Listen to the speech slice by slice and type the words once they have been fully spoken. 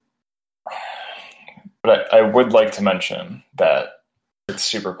But I would like to mention that it's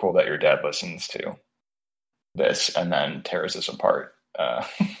super cool that your dad listens to this and then tears us apart.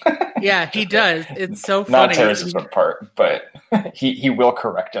 Yeah, he does. It's so funny. Not tears us apart, but he will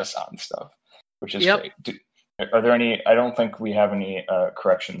correct us on stuff, which is great. Are there any? I don't think we have any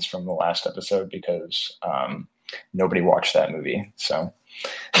corrections from the last episode because nobody watched that movie. So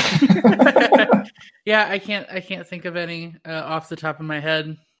yeah, I can't think of any off the top of my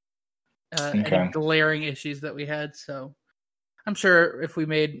head. Any glaring issues that we had. So I'm sure if we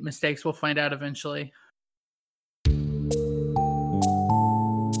made mistakes, we'll find out eventually.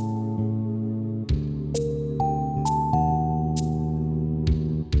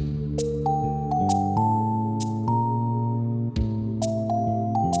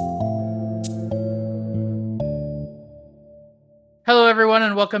 Hello, everyone,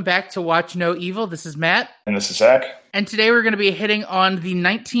 and welcome back to Watch No Evil. This is Matt. And this is Zach. And today we're going to be hitting on the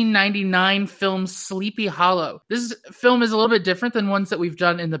 1999 film Sleepy Hollow. This film is a little bit different than ones that we've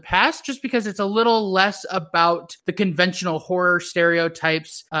done in the past, just because it's a little less about the conventional horror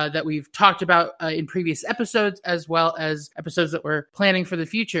stereotypes that we've talked about in previous episodes, as well as episodes that we're planning for the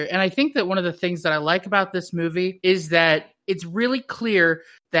future. And I think that one of the things that I like about this movie is that it's really clear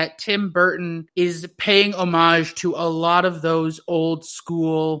that Tim Burton is paying homage to a lot of those old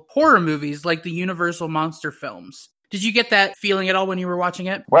school horror movies, like the Universal monster films. Did you get that feeling at all when you were watching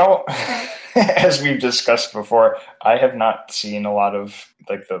it? Well, as we've discussed before, I have not seen a lot of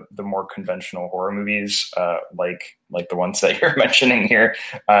like the more conventional horror movies, like the ones that you're mentioning here.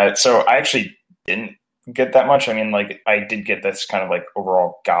 So I actually didn't get that much. I mean, like I did get this kind of like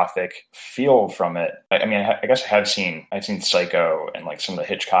overall gothic feel from it. I mean, I guess I've seen Psycho and like some of the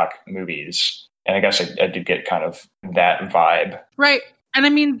Hitchcock movies, and I guess I did get kind of that vibe. Right. And I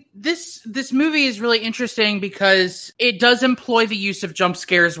mean, this movie is really interesting because it does employ the use of jump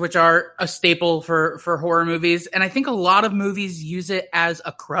scares, which are a staple for horror movies. And I think a lot of movies use it as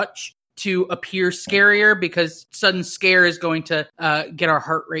a crutch to appear scarier, because sudden scare is going to get our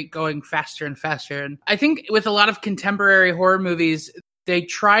heart rate going faster and faster. And I think with a lot of contemporary horror movies, they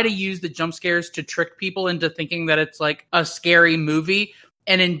try to use the jump scares to trick people into thinking that it's like a scary movie.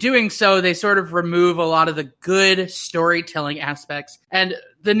 And in doing so, they sort of remove a lot of the good storytelling aspects. And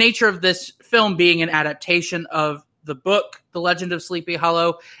the nature of this film being an adaptation of the book, The Legend of Sleepy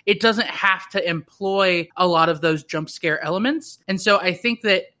Hollow, it doesn't have to employ a lot of those jump scare elements. And so I think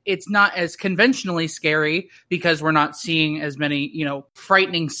that it's not as conventionally scary because we're not seeing as many,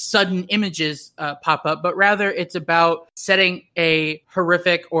 frightening sudden images pop up, but rather it's about setting a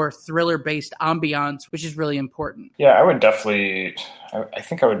horrific or thriller-based ambiance, which is really important. Yeah, I would definitely, I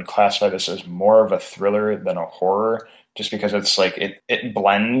think I would classify this as more of a thriller than a horror, just because it's like it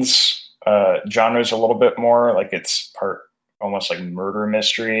blends genres a little bit more. Like it's part almost like murder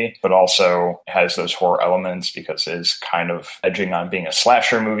mystery, but also has those horror elements because it is kind of edging on being a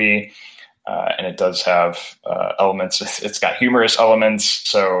slasher movie. And it does have elements. It's got humorous elements.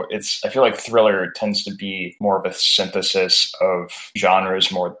 So I feel like thriller tends to be more of a synthesis of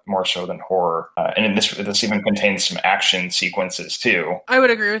genres more so than horror. And this even contains some action sequences too. I would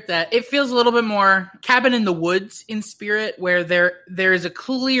agree with that. It feels a little bit more Cabin in the Woods in spirit, where there is a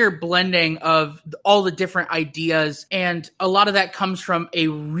clear blending of all the different ideas. And a lot of that comes from a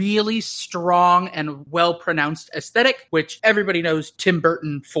really strong and well-pronounced aesthetic, which everybody knows Tim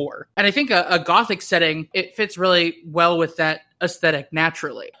Burton for. And I think a gothic setting, it fits really well with that aesthetic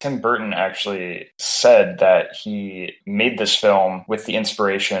naturally. Tim Burton actually said that he made this film with the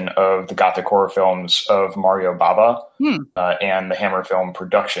inspiration of the gothic horror films of Mario Bava and the Hammer Film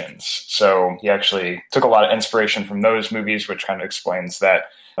Productions. So he actually took a lot of inspiration from those movies, which kind of explains that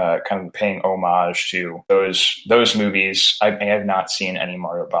kind of paying homage to those movies. I have not seen any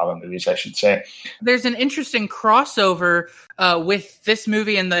Mario Bava movies, I should say. There's an interesting crossover with this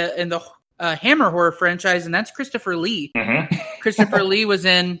movie and the Hammer horror franchise, and that's Christopher Lee. Mm-hmm. Christopher Lee was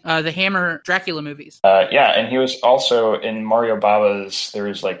in the Hammer Dracula movies. Yeah, and he was also in Mario Bava's, there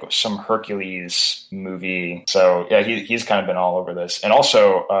was like some Hercules movie. So yeah, he's kind of been all over this. And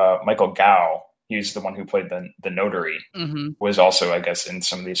also Michael Gough, he's the one who played the notary, was also, I guess, in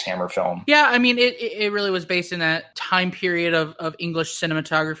some of these Hammer films. Yeah, I mean, it really was based in that time period of English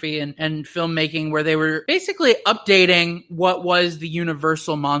cinematography and filmmaking where they were basically updating what was the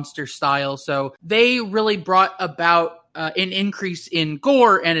Universal monster style. So they really brought about an increase in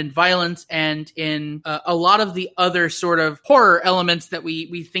gore and in violence and in a lot of the other sort of horror elements that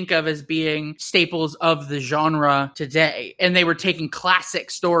we think of as being staples of the genre today. And they were taking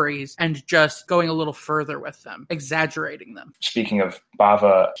classic stories and just going a little further with them, exaggerating them. Speaking of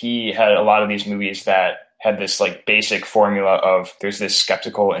Bava, he had a lot of these movies that had this like basic formula of there's this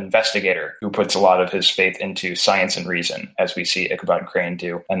skeptical investigator who puts a lot of his faith into science and reason, as we see Ichabod Crane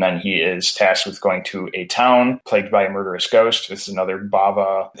do. And then he is tasked with going to a town plagued by a murderous ghost. This is another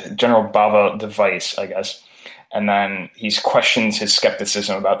General Bava device, I guess. And then he questions his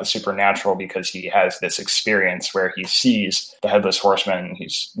skepticism about the supernatural because he has this experience where he sees the Headless Horseman.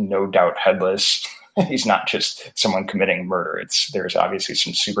 He's no doubt headless. He's not just someone committing murder. There's obviously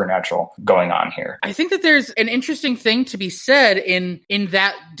some supernatural going on here. I think that there's an interesting thing to be said in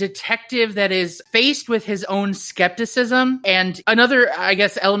that detective that is faced with his own skepticism. And another, I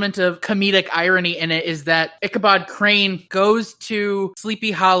guess, element of comedic irony in it is that Ichabod Crane goes to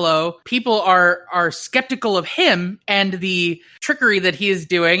Sleepy Hollow. People are skeptical of him and the trickery that he is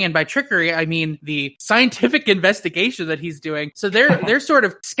doing. And by trickery, I mean the scientific investigation that he's doing. So they're sort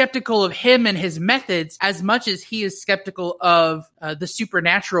of skeptical of him and his methods as much as he is skeptical of the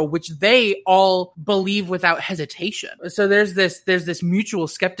supernatural, which they all believe without hesitation. So there's this mutual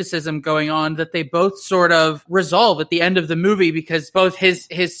skepticism going on that they both sort of resolve at the end of the movie, because both his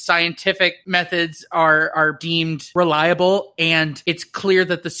scientific methods are deemed reliable, and it's clear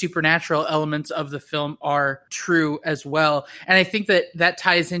that the supernatural elements of the film are true as well. And I think that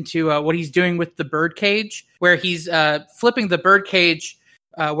ties into what he's doing with the birdcage, where he's flipping the birdcage,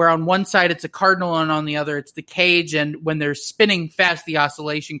 where on one side it's a cardinal and on the other it's the cage. And when they're spinning fast, the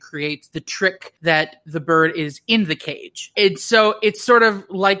oscillation creates the trick that the bird is in the cage. And so it's sort of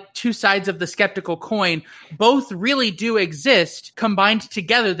like two sides of the skeptical coin. Both really do exist. Combined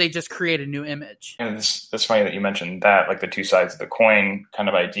together, they just create a new image. And it's funny that you mentioned that, like the two sides of the coin kind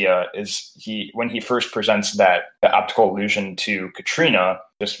of idea. Is when he first presents the optical illusion to Katrina,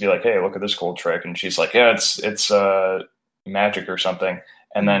 just to be like, hey, look at this cool trick. And she's like, yeah, it's magic or something.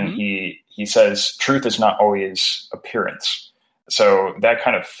 And then he says, truth is not always appearance. So that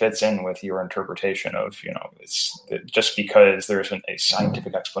kind of fits in with your interpretation of, it's just because there's a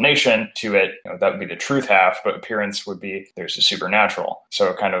scientific explanation to it, that would be the truth half, but appearance would be there's a supernatural.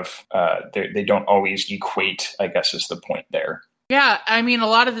 So kind of they don't always equate, I guess, is the point there. Yeah, I mean, a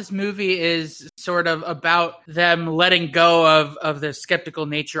lot of this movie is sort of about them letting go of the skeptical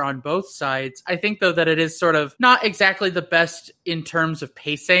nature on both sides. I think, though, that it is sort of not exactly the best in terms of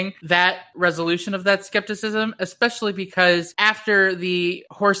pacing, that resolution of that skepticism, especially because after the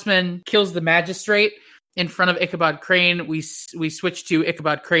horseman kills the magistrate in front of Ichabod Crane, we switch to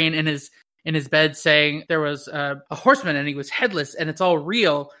Ichabod Crane in his bed saying there was a horseman and he was headless and it's all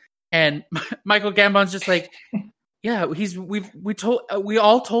real. And Michael Gambon's just like... Yeah, we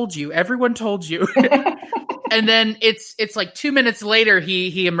all told you. Everyone told you. And then it's like 2 minutes later,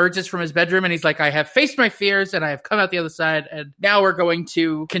 he emerges from his bedroom and he's like, I have faced my fears and I have come out the other side, and now we're going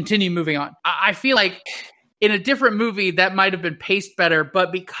to continue moving on. I feel like in a different movie that might have been paced better,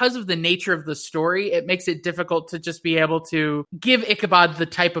 but because of the nature of the story, it makes it difficult to just be able to give Ichabod the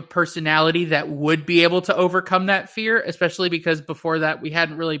type of personality that would be able to overcome that fear, especially because before that he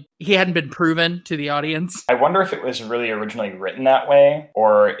hadn't been proven to the audience. I wonder if it was really originally written that way,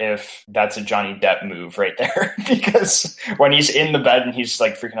 or if that's a Johnny Depp move right there. Because when he's in the bed and he's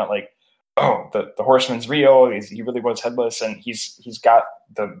like freaking out, like, oh, the horseman's real. He really was headless, and he's got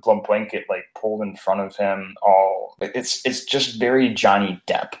the blanket like pulled in front of him. It's just very Johnny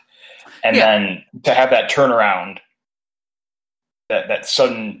Depp. And then to have that turnaround, that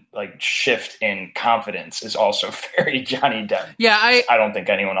sudden like shift in confidence is also very Johnny Depp. Yeah, I don't think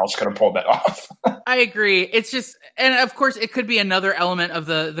anyone else could have pulled that off. I agree. It's just, and of course, it could be another element of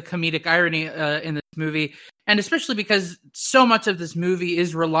the comedic irony in this movie. And especially because so much of this movie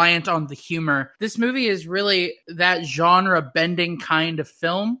is reliant on the humor. This movie is really that genre-bending kind of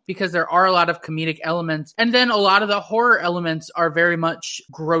film because there are a lot of comedic elements. And then a lot of the horror elements are very much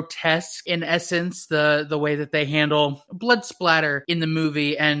grotesque in essence, the way that they handle blood splatter in the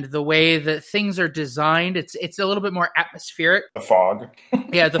movie and the way that things are designed. It's a little bit more atmospheric. The fog.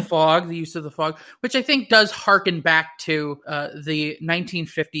 Yeah, the fog, the use of the fog, which I think does harken back to the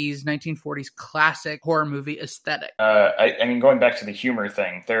 1950s, 1940s classic horror movie aesthetic. I mean, going back to the humor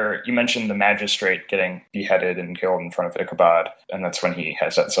thing, you mentioned the magistrate getting beheaded and killed in front of Ichabod, and that's when he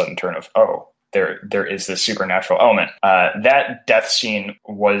has that sudden turn of, oh, there is this supernatural element. That death scene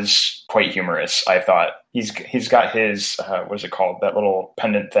was quite humorous, I thought. He's got his, what is it called? That little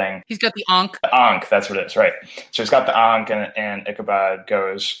pendant thing. He's got the Ankh. The Ankh, that's what it is, right. So he's got the Ankh, and Ichabod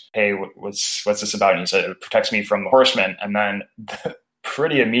goes, hey, what's this about? And he said, it protects me from the horsemen. And then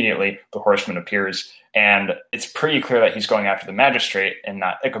pretty immediately, the horseman appears. And it's pretty clear that he's going after the magistrate and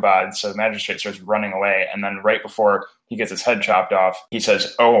not Ichabod. So the magistrate starts running away. And then right before he gets his head chopped off, he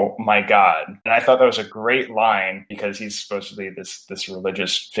says, "Oh my God." And I thought that was a great line because he's supposedly this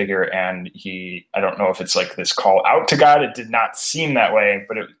religious figure. And I don't know if it's like this call out to God. It did not seem that way,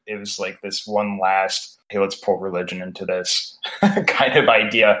 but it was like this one last, hey, let's pull religion into this kind of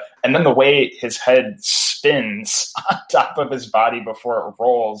idea. And then the way his head spins on top of his body before it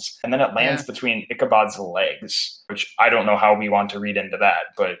rolls, and then it lands between Ichabod's legs, which I don't know how we want to read into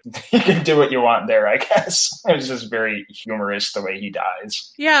that, but you can do what you want there, I guess. It was just very humorous the way he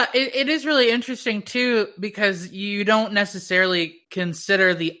dies. Yeah, it is really interesting, too, because you don't necessarily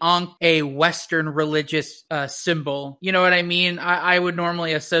consider the Ankh a Western religious symbol. You know what I mean? I would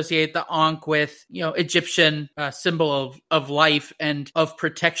normally associate the Ankh with, Egyptian symbol of life and of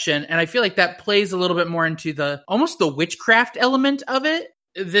protection. And I feel like that plays a little bit more into almost the witchcraft element of it.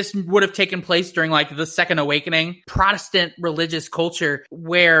 This would have taken place during like the Second Awakening, Protestant religious culture,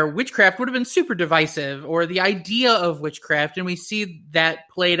 where witchcraft would have been super divisive, or the idea of witchcraft. And we see that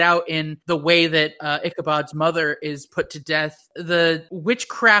played out in the way that Ichabod's mother is put to death. The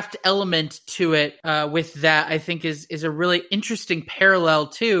witchcraft element to it with that, I think, is a really interesting parallel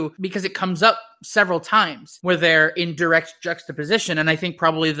too, because it comes up several times where they're in direct juxtaposition. And I think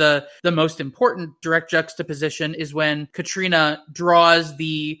probably the most important direct juxtaposition is when Katrina draws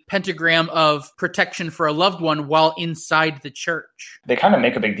the pentagram of protection for a loved one while inside the church. They kind of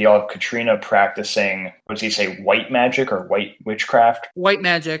make a big deal of Katrina practicing, what does he say, white magic or white witchcraft? White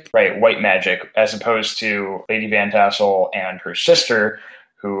magic. Right, white magic, as opposed to Lady Van Tassel and her sister,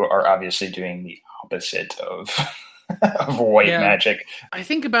 who are obviously doing the opposite of white magic. I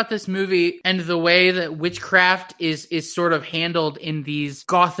think about this movie and the way that witchcraft is sort of handled in these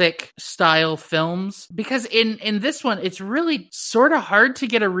Gothic style films, because in this one, it's really sort of hard to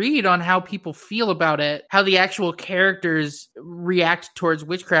get a read on how people feel about it, how the actual characters react towards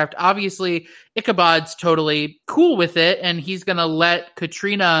witchcraft. Obviously, Ichabod's totally cool with it, and he's going to let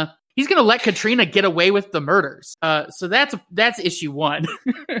Katrina get away with the murders. So that's issue one.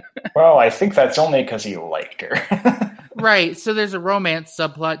 Well, I think that's only because he liked her. Right. So there's a romance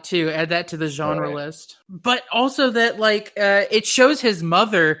subplot too. Add that to the genre list. But also that it shows his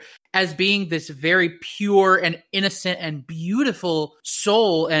mother as being this very pure and innocent and beautiful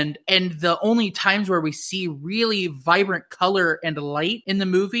soul. And the only times where we see really vibrant color and light in the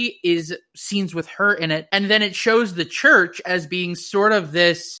movie is scenes with her in it. And then it shows the church as being sort of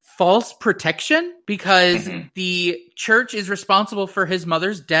this false protection, because the church is responsible for his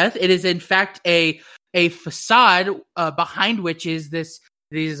mother's death. It is in fact a facade behind which is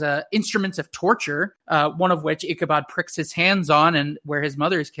these instruments of torture, one of which Ichabod pricks his hands on and where his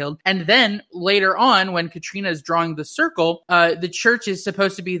mother is killed. And then later on, when Katrina is drawing the circle, the church is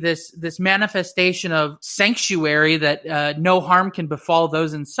supposed to be this manifestation of sanctuary that no harm can befall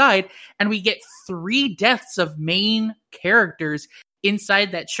those inside. And we get 3 deaths of main characters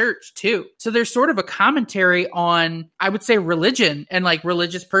inside that church too. So there's sort of a commentary on, I would say, religion and like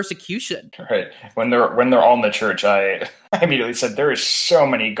religious persecution. Right. When they're all in the church, I immediately said there are so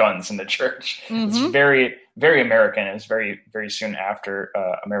many guns in the church. It's very, very American. It's very, very soon after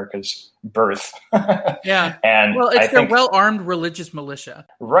America's birth. Yeah. And it's their well-armed religious militia.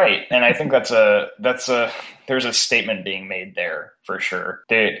 Right. And I think there's a statement being made there for sure.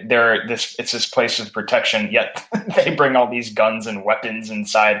 It's this place of protection, yet they bring all these guns and weapons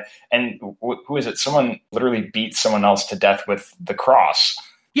inside. And who is it? Someone literally beats someone else to death with the cross.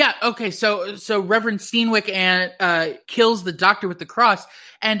 Yeah. Okay. So Reverend Steenwick kills the doctor with the cross.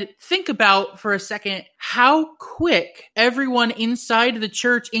 And think about for a second how quick everyone inside the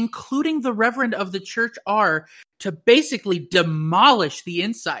church, including the reverend of the church, are to basically demolish the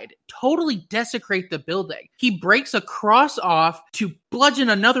inside, totally desecrate the building. He breaks a cross off to bludgeon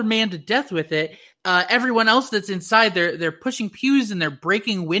another man to death with it. Everyone else that's inside, they're pushing pews and they're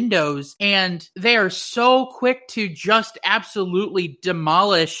breaking windows, and they are so quick to just absolutely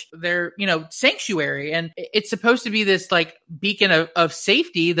demolish their, sanctuary. And it's supposed to be this like beacon of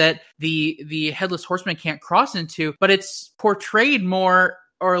safety that the Headless Horseman can't cross into, but it's portrayed more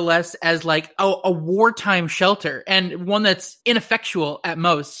or less as like a wartime shelter, and one that's ineffectual at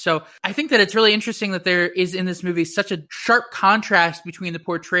most. So I think that it's really interesting that there is in this movie such a sharp contrast between the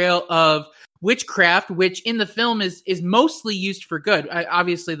portrayal of witchcraft, which in the film is mostly used for good.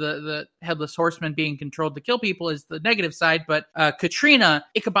 Obviously, the Headless Horseman being controlled to kill people is the negative side, but Katrina,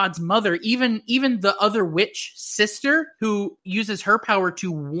 Ichabod's mother, even the other witch sister who uses her power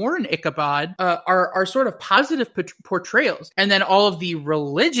to warn Ichabod, are sort of positive portrayals. And then all of the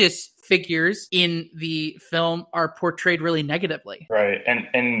religious figures in the film are portrayed really negatively. Right.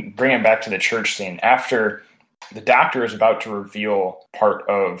 And bring it back to the church scene. After the doctor is about to reveal part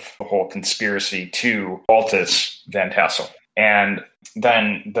of the whole conspiracy to Baltus Van Tassel. And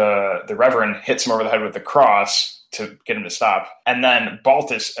then the Reverend hits him over the head with the cross to get him to stop. And then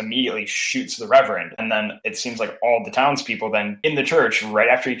Baltus immediately shoots the Reverend. And then it seems like all the townspeople then in the church, right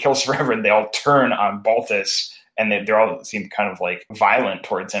after he kills the Reverend, they all turn on Baltus. And they all seem kind of like violent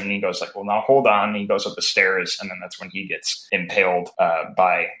towards him. And he goes like, well, now hold on. And he goes up the stairs. And then that's when he gets impaled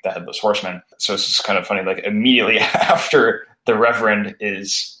by the Headless Horseman. So it's just kind of funny. Like immediately after the Reverend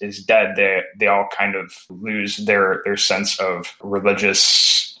is dead, they all kind of lose their sense of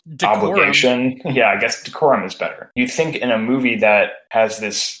religious decorum. Obligation. Yeah, I guess decorum is better. You think in a movie that has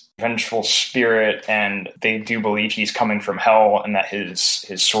this vengeful spirit, and they do believe he's coming from hell, and that his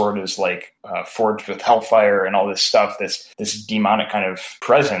sword is like forged with hellfire and all this stuff, this demonic kind of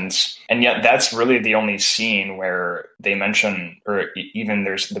presence, and yet that's really the only scene where they mention, or even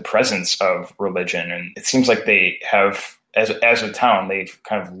there's the presence of religion. And it seems like they have, as a town, they've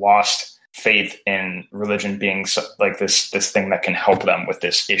kind of lost faith in religion being like this thing that can help them with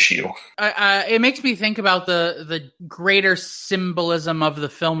this issue. It makes me think about the greater symbolism of the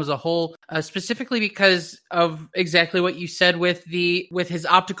film as a whole, specifically because of exactly what you said with his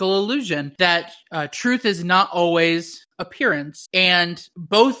optical illusion, that truth is not always appearance, and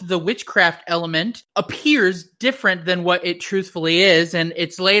both the witchcraft element appears different than what it truthfully is, and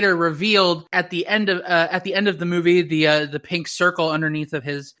it's later revealed at the end of the movie, the pink circle underneath of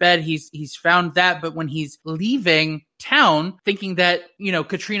his bed, he's found that, but when he's leaving town thinking that,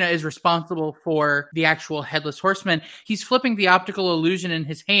 Katrina is responsible for the actual Headless Horseman, he's flipping the optical illusion in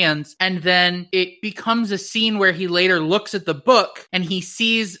his hands, and then it becomes a scene where he later looks at the book and he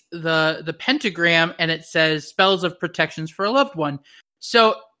sees the pentagram, and it says spells of protections for a loved one.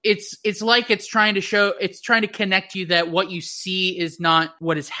 So it's like it's trying to connect you that what you see is not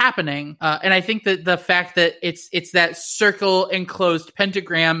what is happening. And I think that the fact that it's that circle enclosed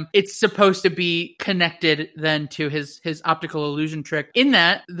pentagram, it's supposed to be connected then to his optical illusion trick. In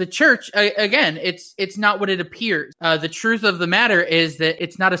that, the church, again, it's not what it appears. The truth of the matter is that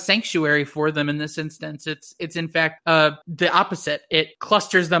it's not a sanctuary for them in this instance. It's in fact the opposite. It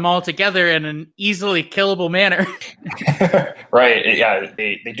clusters them all together in an easily killable manner. Right. Yeah.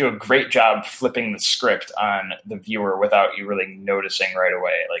 They do a great job flipping the script on the viewer without you really noticing right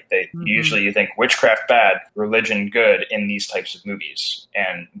away. Like usually you think witchcraft bad, religion good in these types of movies,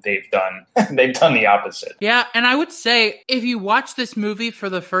 and they've done the opposite. Yeah, and I would say if you watch this movie for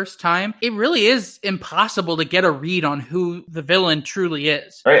the first time, it really is impossible to get a read on who the villain truly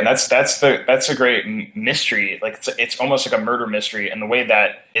is. Right, and that's a great mystery. Like it's almost like a murder mystery, and the way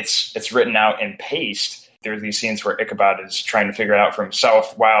that it's written out in paste. There's these scenes where Ichabod is trying to figure it out for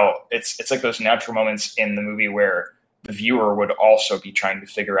himself, while it's like those natural moments in the movie where the viewer would also be trying to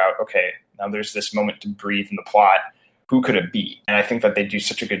figure out, okay, now there's this moment to breathe in the plot. Who could it be? And I think that they do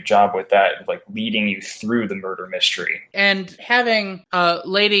such a good job with that, like leading you through the murder mystery. And having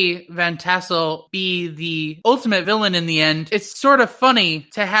Lady Van Tassel be the ultimate villain in the end, it's sort of funny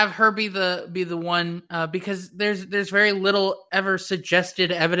to have her be the one because there's very little ever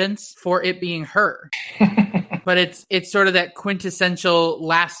suggested evidence for it being her. But it's sort of that quintessential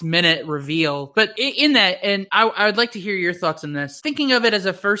last minute reveal. But in that, and I would like to hear your thoughts on this. Thinking of it as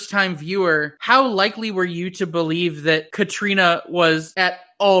a first time viewer, how likely were you to believe that Katrina was at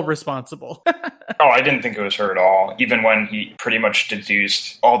all responsible? Oh, I didn't think it was her at all. Even when he pretty much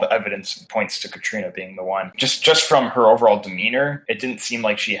deduced all the evidence points to Katrina being the one. Just from her overall demeanor, it didn't seem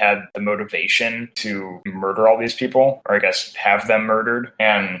like she had the motivation to murder all these people, or I guess have them murdered.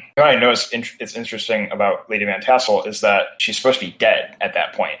 And what I noticed it's interesting about Lady Van Tassel is that she's supposed to be dead at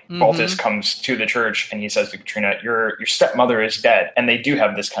that point. Mm-hmm. Baltus comes to the church and he says to Katrina, your stepmother is dead. And they do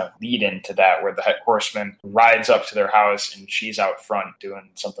have this kind of lead into that where the head horseman rides up to their house and she's out front doing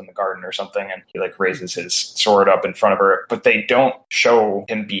something in the garden or something, and he like raises his sword up in front of her, but they don't show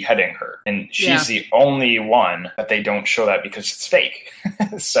him beheading her, and she's the only one that they don't show that because it's fake.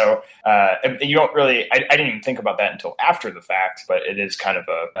 So you don't really I didn't even think about that until after the fact, but it is kind of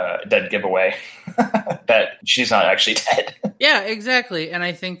a dead giveaway that she's not actually dead. Yeah, exactly. And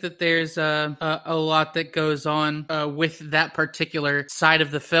I think that there's a lot that goes on with that particular side of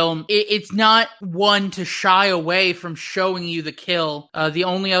the film. It's not one to shy away from showing you the kill. The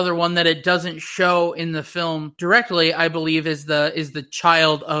only other one that it doesn't show in the film directly, I believe, is the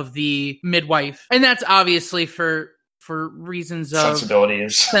child of the midwife. And that's obviously for reasons of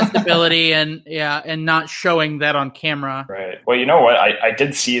sensibility and not showing that on camera. Right. Well, you know what? I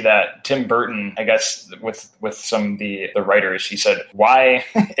did see that Tim Burton, I guess with some of the writers, he said, why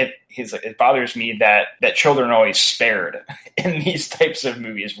it bothers me that children are always spared in these types of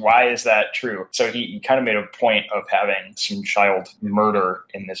movies. Why is that true? So he kind of made a point of having some child murder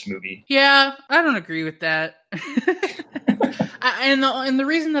in this movie. Yeah, I don't agree with that. And the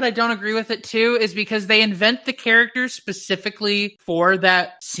reason that I don't agree with it too is because they invent the characters specifically for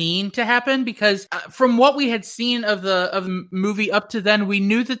that scene to happen. Because from what we had seen of the movie up to then, we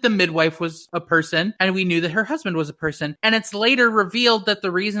knew that the midwife was a person, and we knew that her husband was a person. And it's later revealed that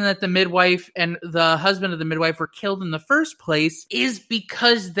the reason that the midwife and the husband of the midwife were killed in the first place is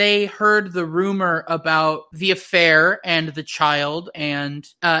because they heard the rumor about the affair and the child, and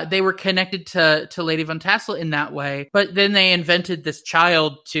they were connected to Lady Von Tassel in that way. But then they invented this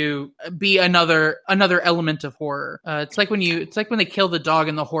child to be another element of horror. It's like when they kill the dog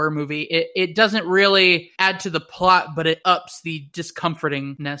in the horror movie. It doesn't really add to the plot, but it ups the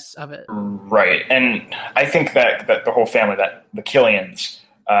discomfortingness of it. Right, and I think that the whole family, that the Killians,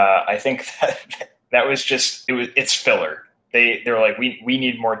 I think that was just it's filler. They were like, we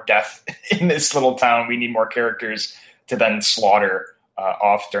need more death in this little town. We need more characters to then slaughter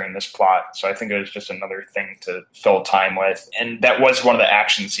off during this plot. So I think it was just another thing to fill time with. And that was one of the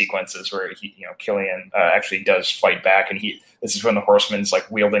action sequences where Killian actually does fight back, and this is when the Horseman's like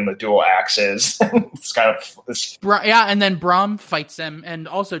wielding the dual axes. It's kind of this. Yeah, and then Brom fights him and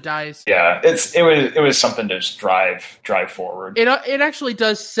also dies. Yeah, it was something to just drive forward. It actually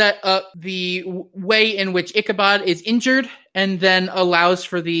does set up the way in which Ichabod is injured, and then allows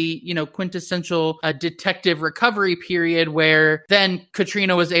for the, quintessential detective recovery period where then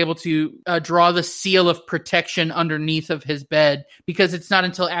Katrina was able to draw the seal of protection underneath of his bed, because it's not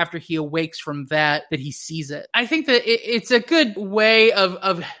until after he awakes from that he sees it. I think that it's a good way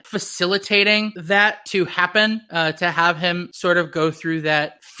of facilitating that to happen, to have him sort of go through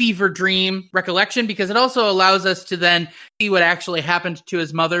that fever dream recollection, because it also allows us to then see what actually happened to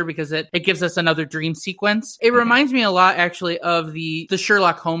his mother, because it gives us another dream sequence. It reminds me a lot actually of the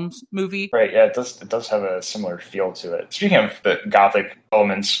Sherlock Holmes movie. Right, yeah, it does have a similar feel to it. Speaking of the Gothic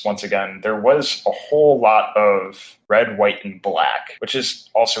elements, once again, there was a whole lot of red, white, and black, which is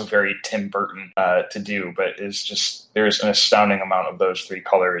also very Tim Burton to do, but there's an astounding amount of those three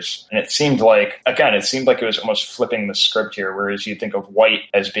colors. And it seemed like it was almost flipping the script here, whereas you think of white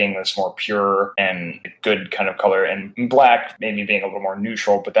as being this more pure and good kind of color, and black maybe being a little more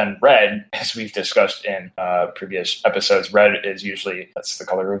neutral, but then red, as we've discussed in previous episodes, red is usually, that's the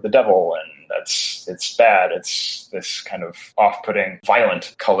color of the devil, and it's bad. It's this kind of off-putting,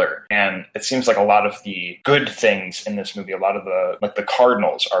 violent color. And it seems like a lot of the good things in this movie, a lot of the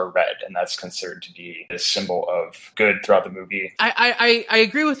cardinals are red, and that's considered to be this symbol of good throughout the movie. I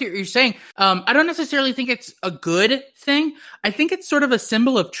agree with what you're saying. I don't necessarily think it's a good thing. I think it's sort of a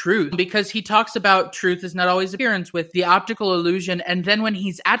symbol of truth, because he talks about truth is not always appearance with the optical illusion. And then when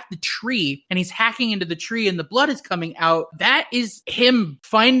he's at the tree and he's hacking into the tree and the blood is coming out, that is him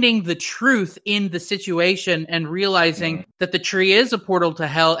finding the truth in the situation and realizing that the tree is a portal to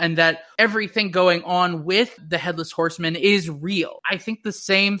hell, and that everything going on with the Headless Horseman is real. I think the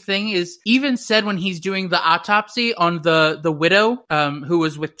same thing is even said when he's doing the autopsy on the widow who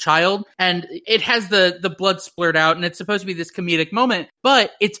was with child, and it has the blood splurt out, and it's supposed to be this comedic moment,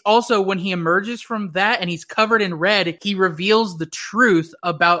 but it's also when he emerges from that and he's covered in red, he reveals the truth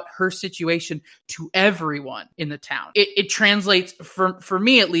about her situation to everyone in the town. It translates for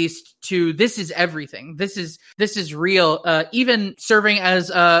me at least to, this is everything. This is real. Even serving as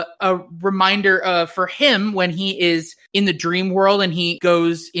a reminder for him when he is in the dream world and he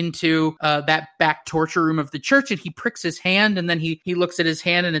goes into that back torture room of the church and he pricks his hand, and then he looks at his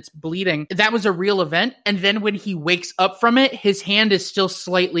hand and it's bleeding. That was a real event. And then when he wakes up from it, his hand is still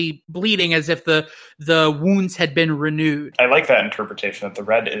slightly bleeding, as if the wounds had been renewed. I like that interpretation that the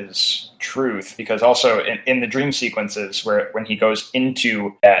red is truth, because also in the dream sequences when he goes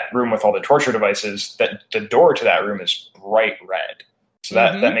into that room with all the torture devices, that the door to that room is bright red. So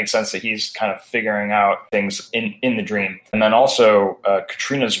that makes sense that he's kind of figuring out things in the dream. And then also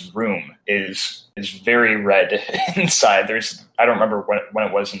Katrina's room is very red inside. I don't remember when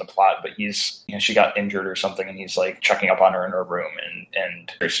it was in the plot, but she got injured or something, and he's like checking up on her in her room,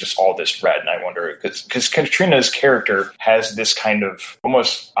 and there's just all this red, and I wonder, because Katrina's character has this kind of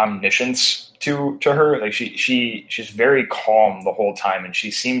almost omniscience to her. Like she's very calm the whole time, and she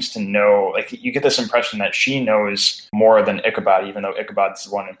seems to know, like, you get this impression that she knows more than Ichabod, even though Ichabod's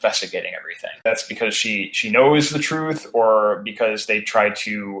the one investigating everything. That's because she knows the truth, or because they try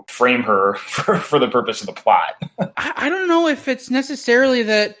to frame her for the purpose of the plot. I don't know if it's necessarily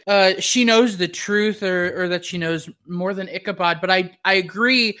that she knows the truth or that she knows more than Ichabod, but I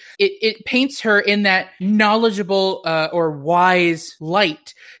agree. It paints her in that knowledgeable or wise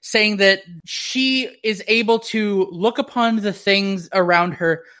light, saying that she is able to look upon the things around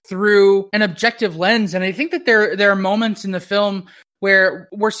her through an objective lens. And I think that there are moments in the film where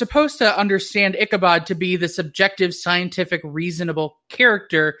we're supposed to understand Ichabod to be this objective, scientific, reasonable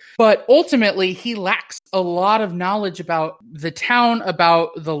character, but ultimately he lacks a lot of knowledge about the town, about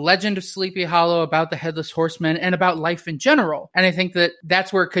the legend of Sleepy Hollow, about the Headless Horseman, and about life in general. And I think that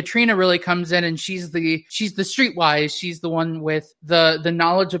that's where Katrina really comes in, and she's the streetwise. She's the one with the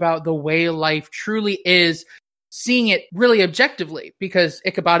knowledge about the way life truly is, seeing it really objectively, because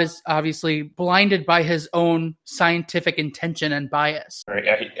Ichabod is obviously blinded by his own scientific intention and bias.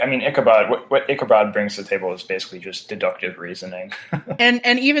 Right. I mean, Ichabod, what Ichabod brings to the table is basically just deductive reasoning.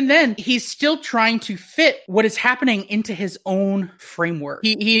 and even then, he's still trying to fit what is happening into his own framework.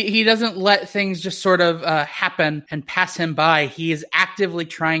 He doesn't let things just sort of happen and pass him by. He is actively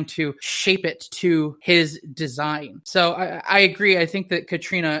trying to shape it to his design. So I agree. I think that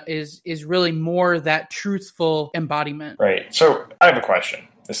Katrina is really more that truthful embodiment. Right. So I have a question.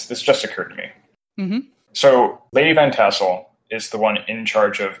 This just occurred to me. Mm-hmm. So Lady Van Tassel is the one in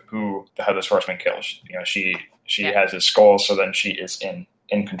charge of who the Headless Horseman kills. You know, she has his skull, so then she is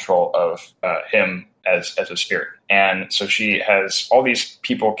in control of him as a spirit. And so she has all these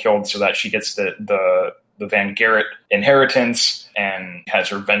people killed so that she gets the Van Garrett inheritance and has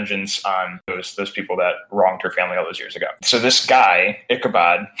her vengeance on those people that wronged her family all those years ago. So this guy,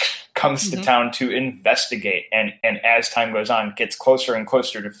 Ichabod, comes to town to investigate, and as time goes on, gets closer and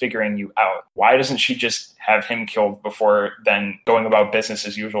closer to figuring you out. Why doesn't she just have him killed before then going about business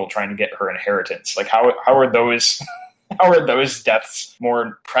as usual, trying to get her inheritance? Like, how are those... How are those deaths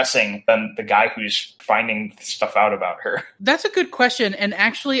more pressing than the guy who's finding stuff out about her? That's a good question. And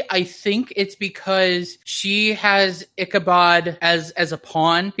actually, I think it's because she has Ichabod as a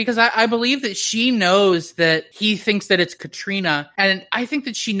pawn, because I believe that she knows that he thinks that it's Katrina. And I think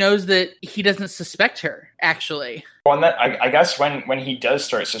that she knows that he doesn't suspect her, actually. Well, and I guess when he does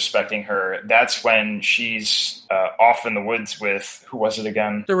start suspecting her, that's when she's off in the woods with, who was it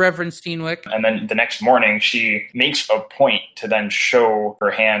again? The Reverend Steenwick. And then the next morning, she makes a point to then show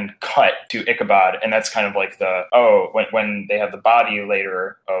her hand cut to Ichabod. And that's kind of like when they have the body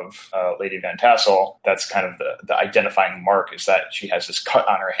later of Lady Van Tassel, that's kind of the identifying mark, is that she has this cut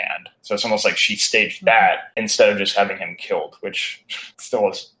on her hand. So it's almost like she staged that instead of just having him killed, which still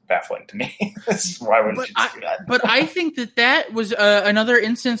is baffling to me. Why wouldn't you just do that? But I think that was another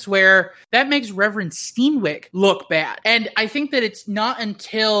instance where that makes Reverend Steenwick look bad. And I think that it's not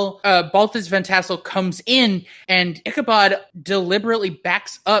until Balthus Van Tassel comes in and Ichabod deliberately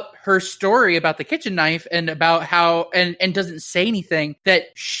backs up her story about the kitchen knife and about how, and doesn't say anything, that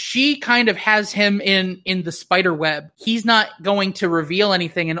she kind of has him in the spider web. He's not going to reveal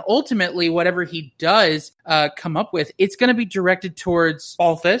anything. And ultimately, whatever he does come up with, it's going to be directed towards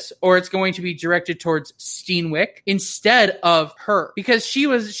Balthus, or it's going to be directed towards Steenwick instead of her, because she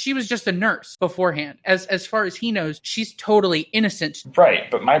was just a nurse beforehand. As far as he knows, she's totally innocent. Right,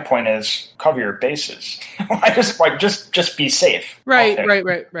 but my point is, cover your bases. just be safe. Right.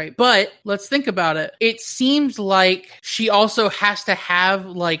 But let's think about it. It seems like she also has to have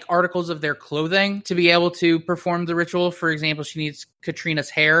like articles of their clothing to be able to perform the ritual. For example, she needs Katrina's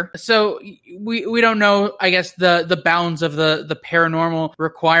hair. So we don't know, I guess, the bounds of the paranormal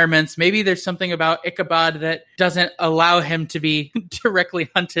requirements. Maybe there's something about Ichabod that doesn't allow him to be directly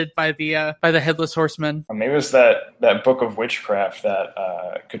hunted by the Headless Horseman. Maybe it was that book of witchcraft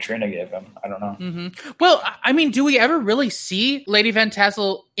that Katrina gave him. I don't know. Mm-hmm. Well, I mean, do we ever really see Lady Van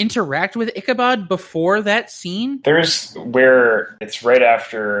Tassel interact with Ichabod before that scene? There's where it's right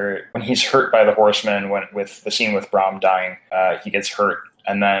after when he's hurt by the horseman, with the scene with Brom dying, he gets hurt.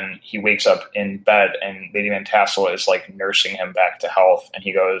 And then he wakes up in bed, and Lady Van Tassel is like nursing him back to health. And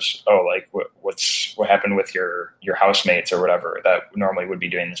he goes, "Oh, like what happened with your housemates or whatever that normally would be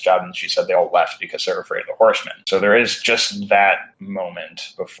doing this job?" And she said they all left because they're afraid of the horsemen. So there is just that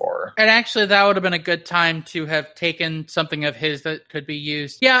moment before. And actually, that would have been a good time to have taken something of his that could be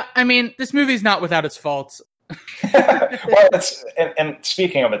used. Yeah, I mean, this movie's not without its faults. Well, and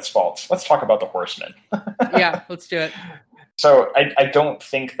speaking of its faults, let's talk about the Horsemen. Yeah, let's do it. So I don't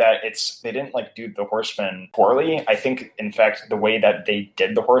think that they didn't like do the Horsemen poorly. I think, in fact, the way that they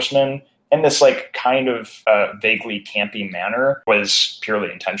did the Horsemen in this like kind of vaguely campy manner was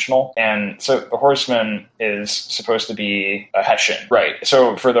purely intentional. And so the Horseman is supposed to be a Hessian, right?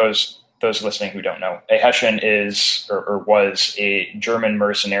 So for those listening who don't know, a Hessian is or was a German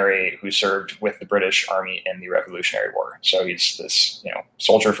mercenary who served with the British Army in the Revolutionary War. So he's this,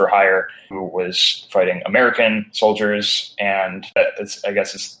 soldier for hire who was fighting American soldiers, and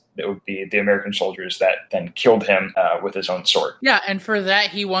it would be the American soldiers that then killed him with his own sword. Yeah, and for that,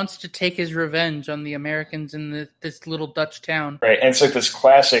 he wants to take his revenge on the Americans in this little Dutch town. Right, and it's like this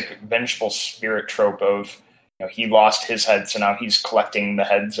classic vengeful spirit trope of, he lost his head, so now he's collecting the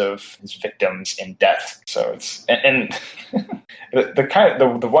heads of his victims in death. So it's and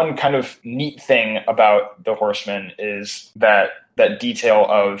the one kind of neat thing about the Horseman is that detail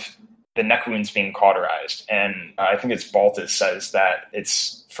of the neck wounds being cauterized, and I think it's Baltus says that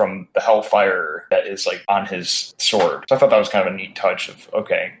it's from the hellfire that is like on his sword. So I thought that was kind of a neat touch of,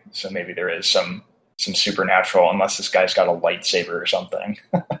 okay, so maybe there is some supernatural, unless this guy's got a lightsaber or something.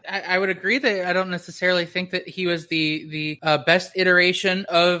 I would agree that I don't necessarily think that he was the best iteration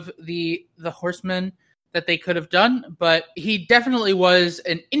of the Horseman that they could have done, but he definitely was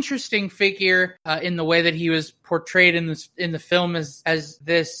an interesting figure in the way that he was portrayed in the film as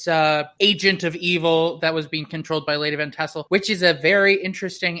this agent of evil that was being controlled by Lady Van Tassel, which is a very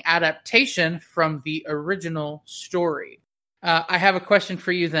interesting adaptation from the original story. I have a question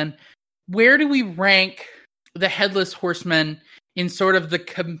for you then. Where do we rank the Headless Horseman in sort of the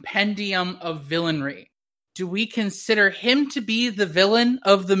compendium of villainry? Do we consider him to be the villain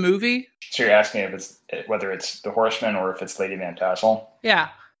of the movie? So you're asking whether it's the Horseman or if it's Lady Van Tassel? Yeah.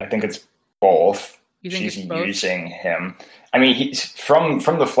 I think it's both. You think She's it's both? using him. I mean, he's from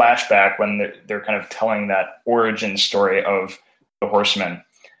the flashback when they're kind of telling that origin story of the Horseman.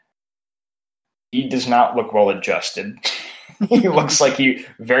 He does not look well adjusted. He looks like he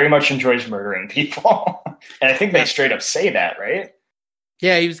very much enjoys murdering people. And I think they straight up say that, right?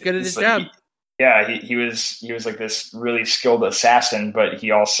 Yeah, he was good at his job. He was like this really skilled assassin, but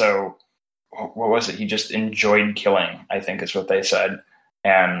he also, what was it? He just enjoyed killing, I think is what they said.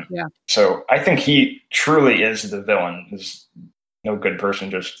 And so I think he truly is the villain. There's no good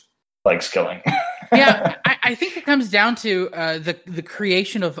person just likes killing. Yeah, I think it comes down to the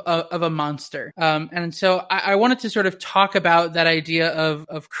creation of a monster, and so I wanted to sort of talk about that idea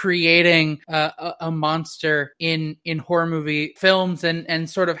of creating a monster in horror movie films and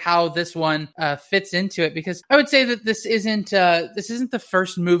sort of how this one fits into it, because I would say that this isn't the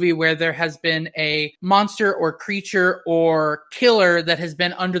first movie where there has been a monster or creature or killer that has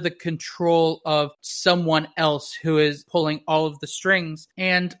been under the control of someone else who is pulling all of the strings,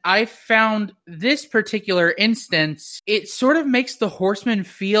 and I found this particular instance, it sort of makes the Horseman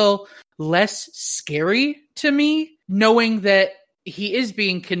feel less scary to me, knowing that he is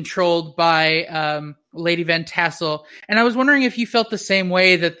being controlled by Lady Van Tassel. And I was wondering if you felt the same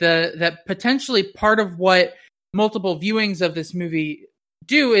way, that potentially part of what multiple viewings of this movie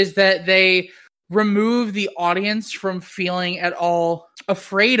do is that they remove the audience from feeling at all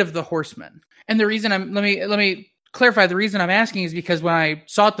afraid of the Horseman. And the reason let me clarify, the reason I'm asking is because when I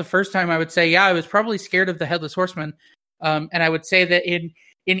saw it the first time, I would say, I was probably scared of the Headless Horseman. And I would say that in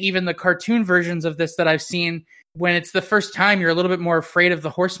even the cartoon versions of this that I've seen, when it's the first time, you're a little bit more afraid of the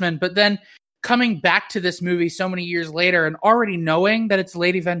Horseman. But then coming back to this movie so many years later and already knowing that it's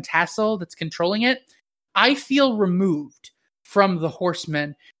Lady Van Tassel that's controlling it, I feel removed from the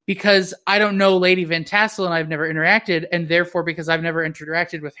Horseman because I don't know Lady Van Tassel and I've never interacted, and therefore because I've never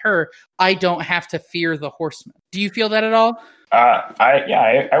interacted with her, I don't have to fear the Horseman. Do you feel that at all?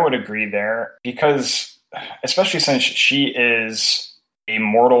 I would agree there, because especially since she is a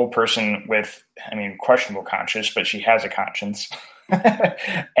mortal person with, questionable conscience, but she has a conscience,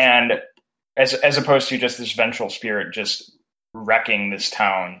 and as opposed to just this vengeful spirit just wrecking this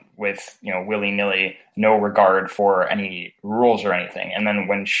town with, willy-nilly, no regard for any rules or anything. And then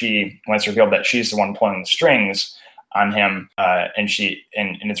when it's revealed that she's the one pulling the strings on him, and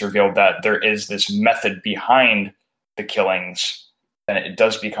it's revealed that there is this method behind the killings, then it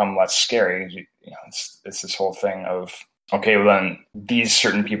does become less scary. It's this whole thing of, okay, well then these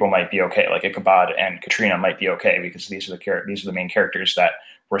certain people might be okay, like Ichabod and Katrina might be okay because these are the main characters that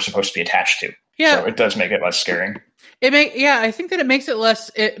we're supposed to be attached to. Yeah. So it does make it less scary. I think that it makes it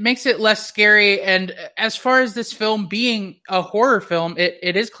less scary. And as far as this film being a horror film,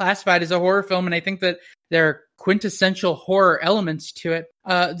 it is classified as a horror film. And I think that there are quintessential horror elements to it.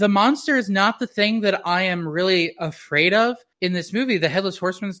 The monster is not the thing that I am really afraid of in this movie. The Headless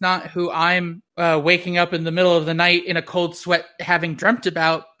Horseman's not who I'm waking up in the middle of the night in a cold sweat having dreamt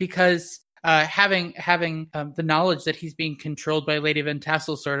about, because having the knowledge that he's being controlled by Lady Van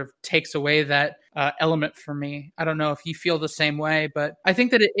Tassel sort of takes away that element for me. I don't know if you feel the same way, but I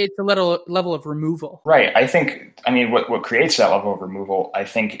think that it's a level of removal. Right. I mean, what creates that level of removal, I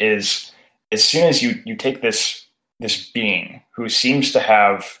think, is as soon as you take this being who seems to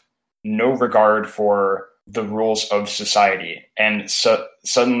have no regard for the rules of society, and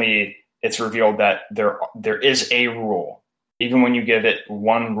suddenly it's revealed that there is a rule. Even when you give it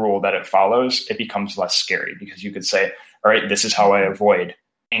one rule that it follows, it becomes less scary, because you could say, all right, this is how I avoid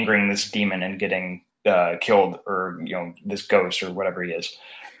angering this demon and getting killed, or, this ghost or whatever he is.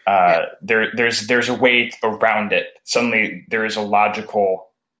 There's a way around it. Suddenly there's a logical,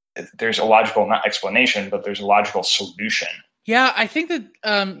 not explanation, but there's a logical solution. Yeah, I think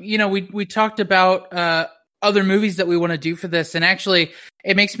that, we talked about other movies that we want to do for this. And actually,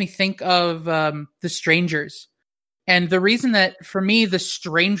 it makes me think of The Strangers. And the reason that, for me, The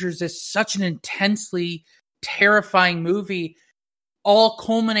Strangers is such an intensely terrifying movie all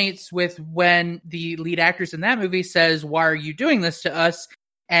culminates with when the lead actress in that movie says, "Why are you doing this to us?"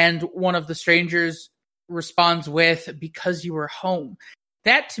 And one of the strangers responds with, "Because you were home."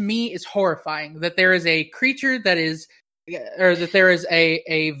 That, to me, is horrifying, that there is a creature that is, or that there is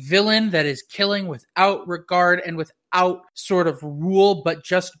a villain that is killing without regard and without sort of rule, but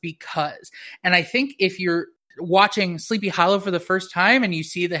just because. And I think if you're watching Sleepy Hollow for the first time and you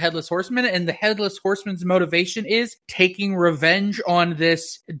see the Headless Horseman, and the Headless Horseman's motivation is taking revenge on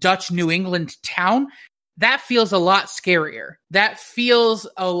this Dutch New England town, that feels a lot scarier. That feels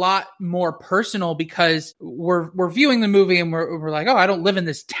a lot more personal, because we're viewing the movie and we're like, oh, I don't live in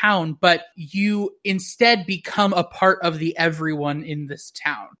this town, but you instead become a part of the everyone in this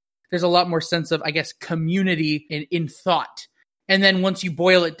town. There's a lot more sense of, I guess, community in thought. And then once you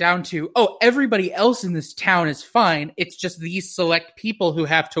boil it down to, oh, everybody else in this town is fine, it's just these select people who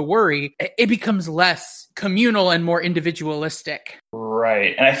have to worry, it becomes less communal and more individualistic.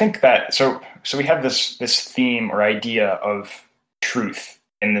 Right. And I think that, so we have this theme or idea of truth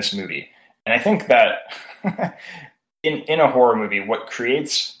in this movie. And I think that in a horror movie, what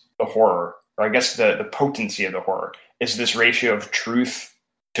creates the horror, or I guess the potency of the horror, is this ratio of truth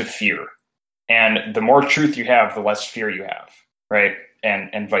to fear. And the more truth you have, the less fear you have. Right.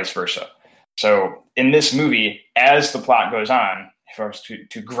 And vice versa. So in this movie, as the plot goes on, if I was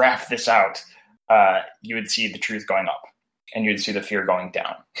to graph this out, you would see the truth going up and you would see the fear going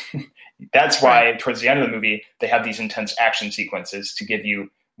down. That's why towards the end of the movie, they have these intense action sequences to give you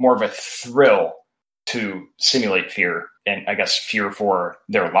more of a thrill to simulate fear, and I guess fear for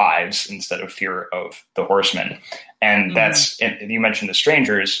their lives instead of fear of the horsemen. And that's, and you mentioned The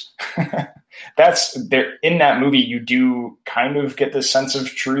Strangers. That's there in that movie. You do kind of get this sense of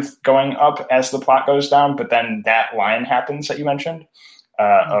truth going up as the plot goes down, but then that line happens that you mentioned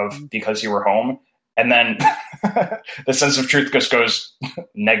of "because you were home," and then the sense of truth just goes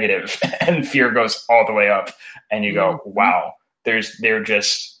negative, and fear goes all the way up, and you go, "Wow!" They're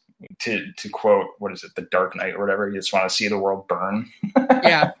just to quote, what is it, The Dark Knight or whatever. You just want to see the world burn.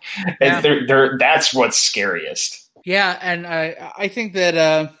 Yeah, that's what's scariest. Yeah, and I think that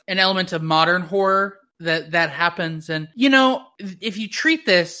an element of modern horror that happens, and if you treat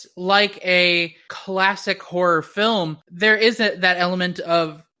this like a classic horror film, there is that element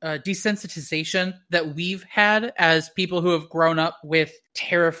of desensitization that we've had as people who have grown up with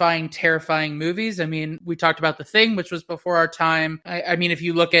terrifying movies. I mean, we talked about The Thing, which was before our time. I mean, if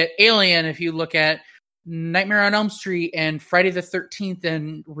you look at Alien, if you look at Nightmare on Elm Street and Friday the 13th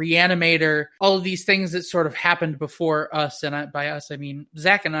and Reanimator, all of these things that sort of happened before us, and by us I mean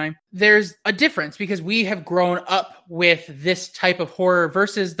Zach and I, there's a difference because we have grown up with this type of horror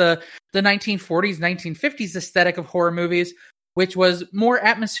versus the 1940s, 1950s aesthetic of horror movies, which was more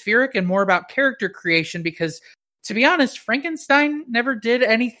atmospheric and more about character creation, because to be honest, Frankenstein never did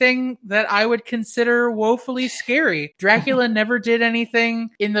anything that I would consider woefully scary. Dracula never did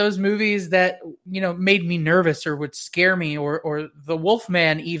anything in those movies that, made me nervous or would scare me, or the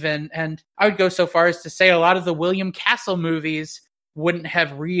Wolfman even. And I would go so far as to say a lot of the William Castle movies wouldn't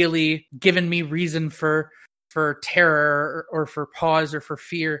have really given me reason for terror or for pause or for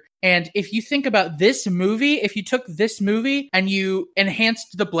fear. And if you think about this movie, if you took this movie and you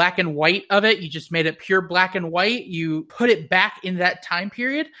enhanced the black and white of it, you just made it pure black and white, you put it back in that time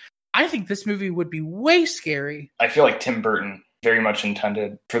period, I think this movie would be way scary. I feel like Tim Burton very much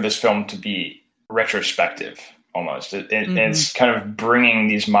intended for this film to be retrospective almost. It's kind of bringing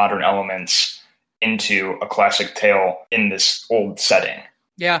these modern elements into a classic tale in this old setting.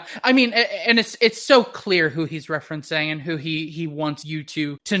 Yeah, I mean, and it's so clear who he's referencing and who he wants you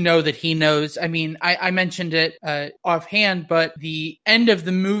to know that he knows. I mean, I mentioned it offhand, but the end of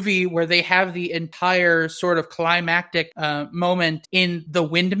the movie where they have the entire sort of climactic moment in the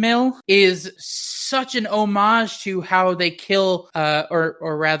windmill is such an homage to how they kill,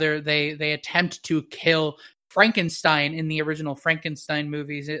 or rather, they attempt to kill Frankenstein in the original Frankenstein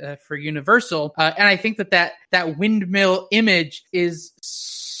movies for Universal. And I think that windmill image is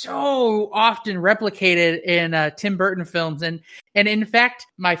so often replicated in Tim Burton films. And in fact,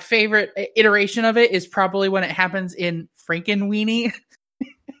 my favorite iteration of it is probably when it happens in Frankenweenie,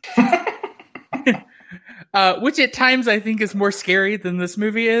 which at times I think is more scary than this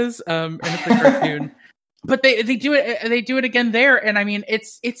movie is. And it's a cartoon. But they do it again there, and I mean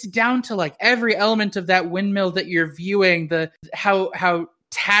it's down to like every element of that windmill that you're viewing, the how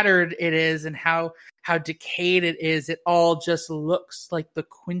tattered it is and how decayed it is. It all just looks like the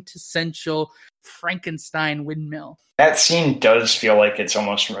quintessential Frankenstein windmill. That scene does feel like it's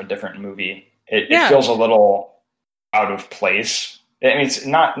almost from a different movie. It feels a little out of place. I mean, it's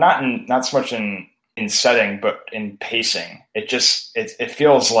not so much in setting, but in pacing. It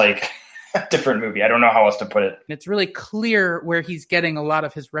feels like a different movie. I don't know how else to put it. It's really clear where he's getting a lot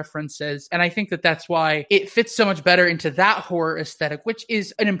of his references. And I think that's why it fits so much better into that horror aesthetic, which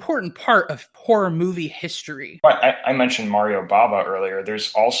is an important part of horror movie history. I mentioned Mario Bava earlier.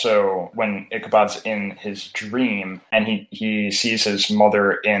 There's also when Ichabod's in his dream and he sees his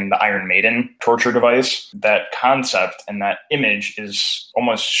mother in the Iron Maiden torture device. That concept and that image is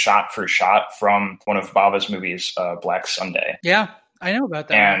almost shot for shot from one of Bava's movies, Black Sunday. Yeah. I know about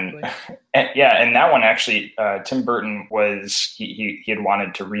that. And that one actually, Tim Burton he had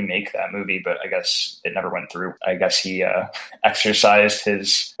wanted to remake that movie, but I guess it never went through. I guess he exercised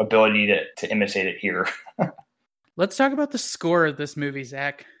his ability to imitate it here. Let's talk about the score of this movie,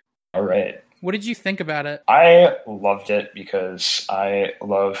 Zach. All right. What did you think about it? I loved it because I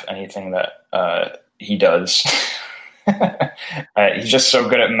love anything that he does. He's just so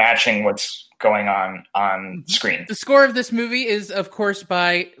good at matching what's going on screen. The score of this movie is, of course,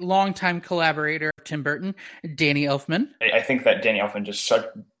 by longtime collaborator Tim Burton, Danny Elfman. I think that Danny Elfman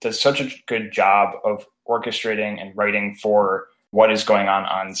does such a good job of orchestrating and writing for what is going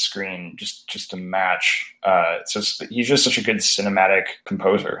on screen, just to match. He's just such a good cinematic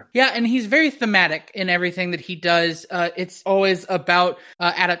composer. Yeah, and he's very thematic in everything that he does. It's always about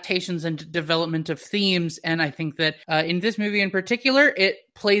adaptations and development of themes, and I think that in this movie in particular, it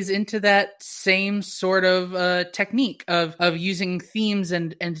plays into that same sort of technique of using themes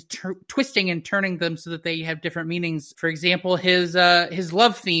and twisting and turning them so that they have different meanings. For example, his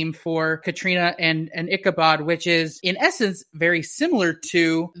love theme for Katrina and Ichabod, which is in essence very similar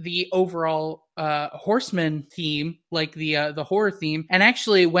to the overall Horseman theme, like the horror theme. And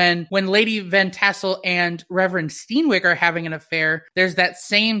actually, when Lady Van Tassel and Reverend Steenwick are having an affair, there's that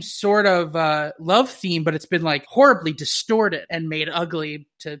same sort of love theme, but it's been like horribly distorted and made ugly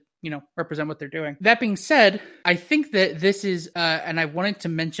to represent what they're doing. That being said, I think that this is, and I wanted to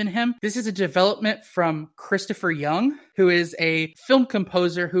mention him, this is a development from Christopher Young, who is a film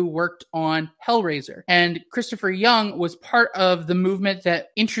composer who worked on Hellraiser. And Christopher Young was part of the movement that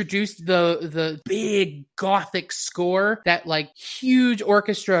introduced the big gothic score, that like huge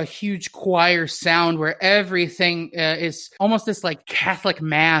orchestra, huge choir sound where everything is almost this like Catholic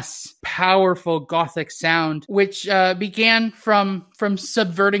mass, powerful gothic sound, which began from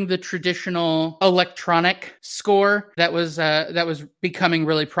subverting the traditional electronic score that was becoming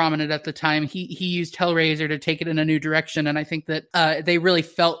really prominent at the time. He used Hellraiser to take it in a new direction, and I think that they really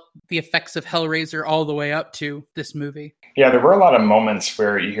felt the effects of Hellraiser all the way up to this movie. Yeah, there were a lot of moments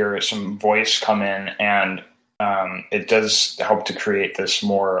where you hear some voice come in, and it does help to create this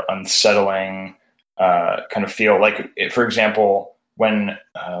more unsettling kind of feel. Like, for example, when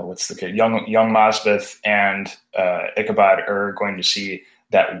what's the kid, young Mosbeth and Ichabod are going to see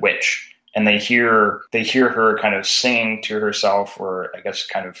that witch, and they hear her kind of singing to herself, or I guess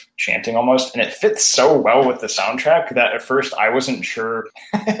kind of chanting almost, and it fits so well with the soundtrack that at first I wasn't sure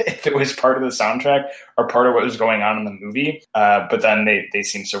if it was part of the soundtrack or part of what was going on in the movie. But then they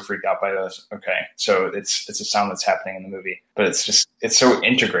seem so freaked out by this. Okay, so it's a sound that's happening in the movie, but it's so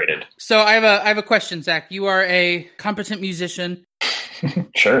integrated. So I have a question, Zach. You are a competent musician.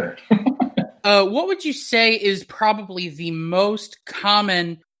 Sure. What would you say is probably the most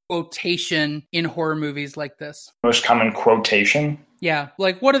common quotation in horror movies like this? Most common quotation? Yeah,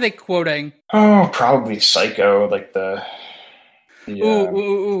 like what are they quoting? Oh, probably Psycho, like The,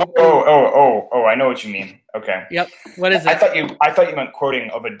 Ooh. oh! I know what you mean. Okay. Yep. What is it? I thought you meant quoting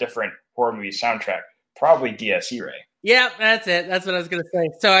of a different horror movie soundtrack. Probably D.S. E-Ray. Yep, that's it. That's what I was going to say.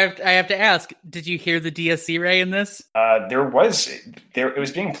 So I have to ask, did you hear the D.S. E-Ray in this? It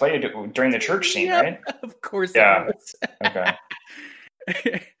was being played during the church scene, right? Of course. Yeah. It was. Okay.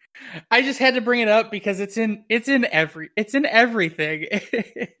 I just had to bring it up because it's in everything. It's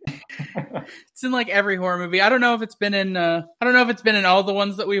in like every horror movie. I don't know if it's been in all the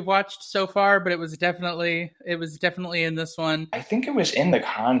ones that we've watched so far, but it was definitely in this one. I think it was in The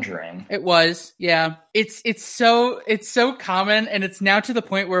Conjuring. It was, yeah. It's so common, and it's now to the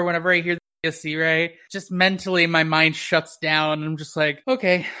point where whenever I hear the C-Ray, just mentally my mind shuts down, and I'm just like,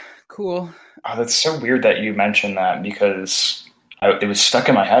 okay, cool. Oh, that's so weird that you mentioned that because it was stuck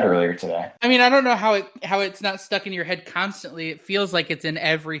in my head earlier today. I mean, I don't know how it's not stuck in your head constantly. It feels like it's in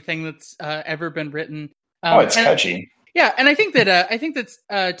everything that's ever been written. It's catchy. Yeah, and I think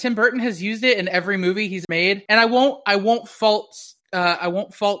that Tim Burton has used it in every movie he's made, and I won't fault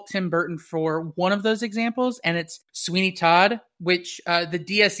Tim Burton for one of those examples, and it's Sweeney Todd, which the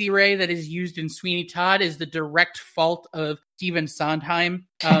D.S. E-Ray that is used in Sweeney Todd is the direct fault of Stephen Sondheim.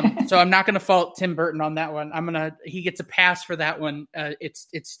 So I'm not going to fault Tim Burton on that one. He gets a pass for that one. It's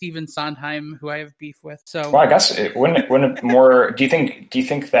Stephen Sondheim who I have beef with. So, well, I guess wouldn't it more? Do you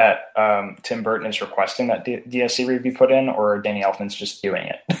think that Tim Burton is requesting that D.S. E-Ray be put in, or Danny Elfman's just doing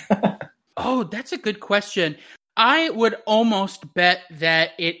it? Oh, that's a good question. I would almost bet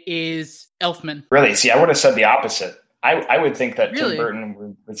that it is Elfman. Really? See, I would have said the opposite. I would think that Really? Tim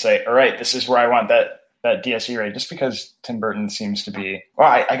Burton would say, all right, this is where I want that D.S. E-Ray, just because Tim Burton seems to be...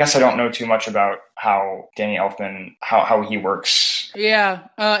 Well, I guess I don't know too much about how Danny Elfman, how he works. Yeah,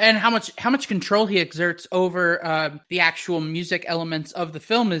 and how much control he exerts over the actual music elements of the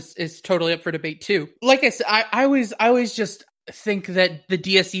film is totally up for debate, too. Like I said, I always just think that the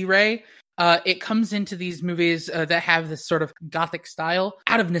D.S. E-Ray... it comes into these movies that have this sort of gothic style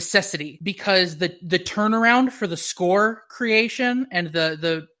out of necessity, because the turnaround for the score creation and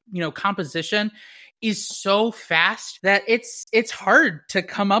the composition is so fast that it's hard to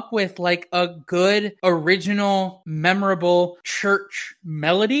come up with like a good original memorable church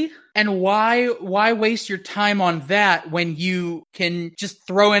melody. And why waste your time on that when you can just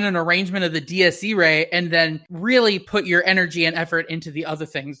throw in an arrangement of the D.S. E-Ray and then really put your energy and effort into the other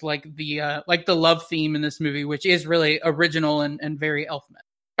things, like the love theme in this movie, which is really original and very Elfman.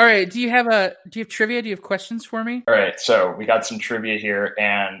 All right, do you have trivia? Do you have questions for me? All right, so we got some trivia here,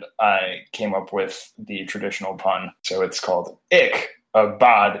 and I came up with the traditional pun. So it's called Ik, a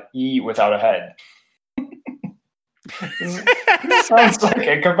bod, E without a head. This sounds like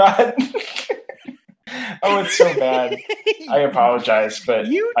Ichabod. Oh, it's so bad. I apologize, but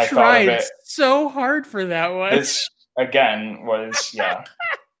you I tried thought of it. So hard for that one. This, again, was,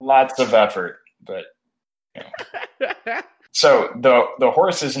 lots of effort, but, So the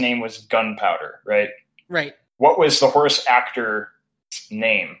horse's name was Gunpowder, right? Right. What was the horse actor's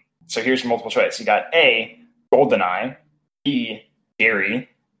name? So here's multiple choice. You got A, Goldeneye, B, Gary,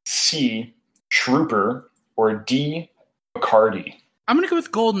 C, Trooper, or D, Bacardi. I'm going to go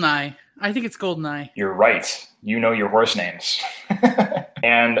with Goldeneye. I think it's Goldeneye. You're right. You know your horse names.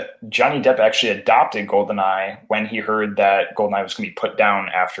 And Johnny Depp actually adopted Goldeneye when he heard that Goldeneye was going to be put down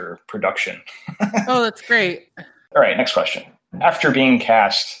after production. Oh, that's great. All right, next question. After being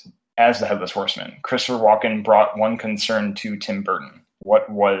cast as the Headless Horseman, Christopher Walken brought one concern to Tim Burton. What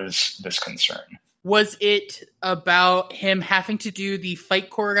was this concern? Was it about him having to do the fight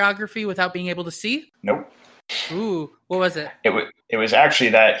choreography without being able to see? Nope. Ooh, what was it? It was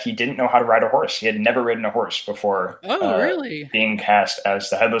actually that he didn't know how to ride a horse. He had never ridden a horse before. Oh, really? Being cast as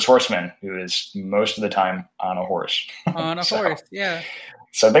the Headless Horseman, who is most of the time on a horse. On a horse, yeah.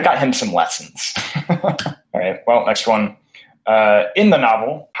 So they got him some lessons. All right, well, next one. In the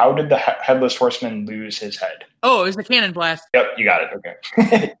novel, how did the Headless Horseman lose his head? Oh, it was the cannon blast. Yep, you got it.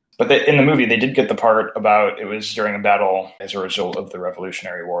 Okay. But in the movie, they did get the part about it was during a battle as a result of the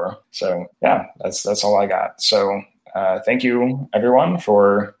Revolutionary War. So, yeah, that's all I got. So, thank you, everyone,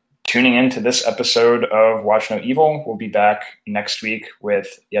 for tuning in to this episode of Watch No Evil. We'll be back next week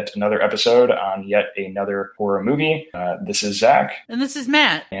with yet another episode on yet another horror movie. This is Zach. And this is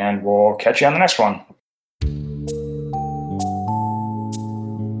Matt. And we'll catch you on the next one.